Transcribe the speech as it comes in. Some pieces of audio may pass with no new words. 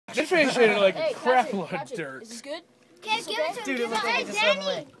This fish is like a crap load of dirt. Is this good? Can't give it to Dude, it looks like it just swam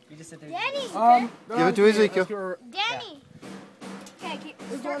away. You just sit there. Danny. Give it to Ezekiel. Danny. Okay,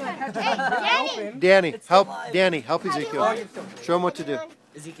 keep. Danny, help. Danny, help Ezekiel. Show him what to do.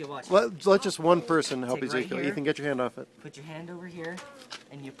 Ezekiel, watch. Let just one person help Take right Ezekiel. here. Ethan, get your hand off it. Put your hand over here,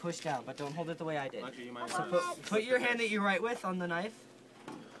 and you push down, but don't hold it the way I did. So put your hand that you write with on the knife.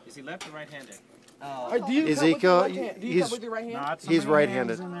 Is he left or right-handed? Oh. Ezekiel, he's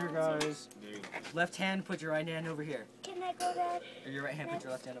right-handed. Left hand, put your right hand over here. Can I go there? Or your right hand, put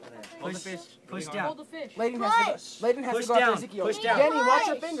your left hand over there. Hold the fish. Push down. Hold the fish. Layden has to go after Ezekiel. Push down. Danny, watch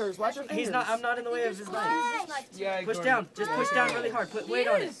your fingers. Watch your fingers. He's not. I'm not in the way of his knife. Yeah, Push down. Just push down really hard. Put weight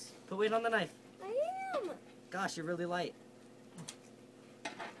on it. Put weight on the knife. I am. Gosh, you're really light.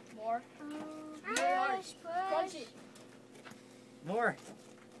 More. Push. Crunch it. More.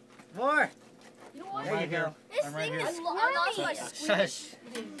 More. You know what? There you go. This thing is squirmy. Shush.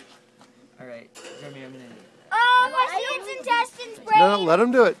 All right, Jeremy, I'm gonna. Oh, my son's intestines break. No, let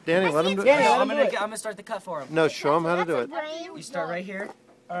him do it. Danny, let him do it. I'm gonna start the cut for him. No, show him how to do it. You start right here.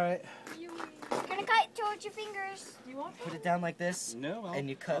 All right. Gonna cut towards your fingers. Do you want Put it down like this. No, and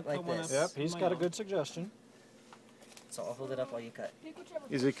you cut like this. Yep, he's got a good suggestion. So I'll hold it up while you cut.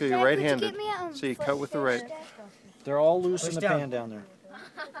 Ezekiel, you're right-handed, so you cut with the right. They're all loose in Push the down. pan down there.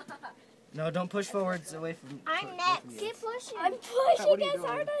 No, don't push forwards away from. I'm away next. from you. Keep pushing. I'm pushing as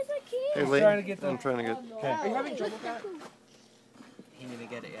hard as I Hey, can. Layden, trying to get I'm trying to get. Okay. Are you having trouble with that? He didn't even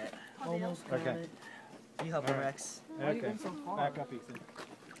get it yet. Almost. Okay. You help him, Rex. Okay. Back up, Ethan.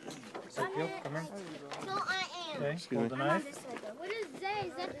 Ezekiel, come here. No, I am. Okay, hold the knife. What is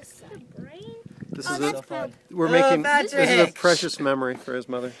that? Is that the brain? This Oh, is that's a. fun. We're Oh, making. This is a Patrick. precious memory for his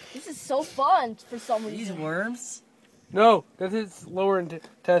mother. This is so fun for some These reason. worms. No, that's his lower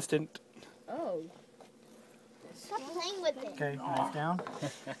intestine. Oh. Stop playing with it. Okay, knife down.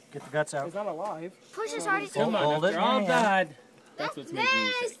 Get the guts out. He's not alive. Push as hard as you Hold can. it. They're all bad. That's what's making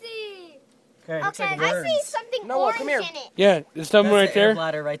me sick. nasty. Okay. Okay, I see worms. something Noah, orange come here. in it. Yeah, there's something That's right the air there.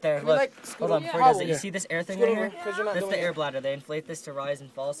 bladder right there. Can we, Look. like, scoot Hold on, over? before he does it. Yeah. You see this air thing Scoot right over, here? 'cause you're not That's the doing air it. bladder. They inflate this to rise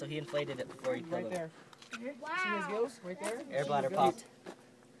and fall, so he inflated it before he killed Right him. there. See his Wow. gills? Right there? Air bladder popped.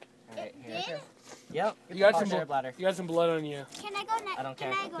 All right, here. Did? Yep. You got popped some. air bladder. You got some blood on you. Can I go next? I don't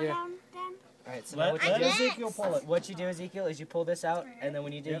care. Can I go Yeah. down then? All right, so Let now what you do? Ezekiel pull it. What you do, Ezekiel, is you pull this out, and then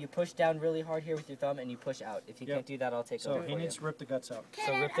when you do, you push down really hard here with your thumb, and you push out. If you Yep. can't do that, I'll take So over he for needs you. to rip the guts out.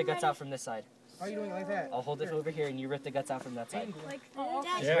 So rip the guts out from this side. Why are you doing it like that? I'll hold it over here, and you rip the guts out from that side.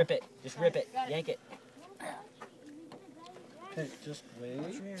 Just Yeah. rip it. Just rip it. Yank it. Okay, just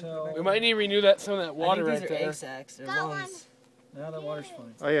wait till. We might need to renew that some of that water I right think these are there. egg sacs. They're Got lungs. Now that water's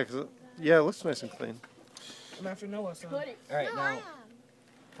fine. Oh yeah, yeah, it looks nice and clean. I'm after Noah, son. Put it. All right, No, I now am.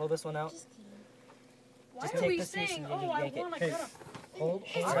 pull this one out. Why Just are take we this piece saying, and oh, you I yank it. want to Okay. cut a Hold.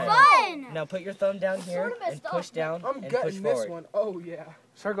 It's Right. fun. Now put your thumb down here sorta and messed push up. down I'm and push gutting this forward. one. Oh yeah.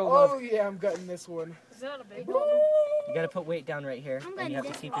 Circle Oh, left. Yeah, I'm gutting this one. Is that a big one? You gotta put weight down right here, I'm and you have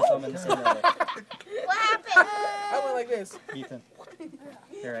to gonna keep your thumb in the same level. What happened? I went like this. Ethan. All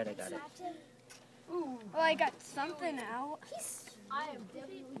right, I got it. Oh, I got something out. I am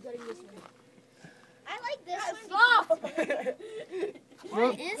definitely gutting this one. I like this one. Stop!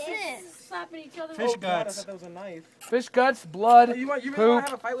 What is this? Slapping each other. Fish Oh, God, I guts. thought that was a knife. Fish guts, blood, Oh, you really poop, want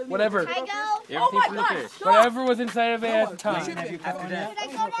to have a fight with me? whatever. Can I go? Everything for the fish. Whatever was inside of it at the Come on, time. have you cut one yet? Can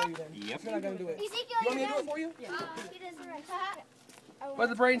I go now? Yep. You're not gonna do it. Ezekiel, You want me to do it for you? He doesn't right. But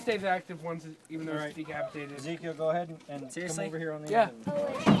the brain stays active once, even though Alright. it's decapitated. Ezekiel, go ahead and come Seriously? over here on the Yeah. end. Oh,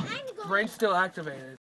 wait. I'm going. Brain's still activated.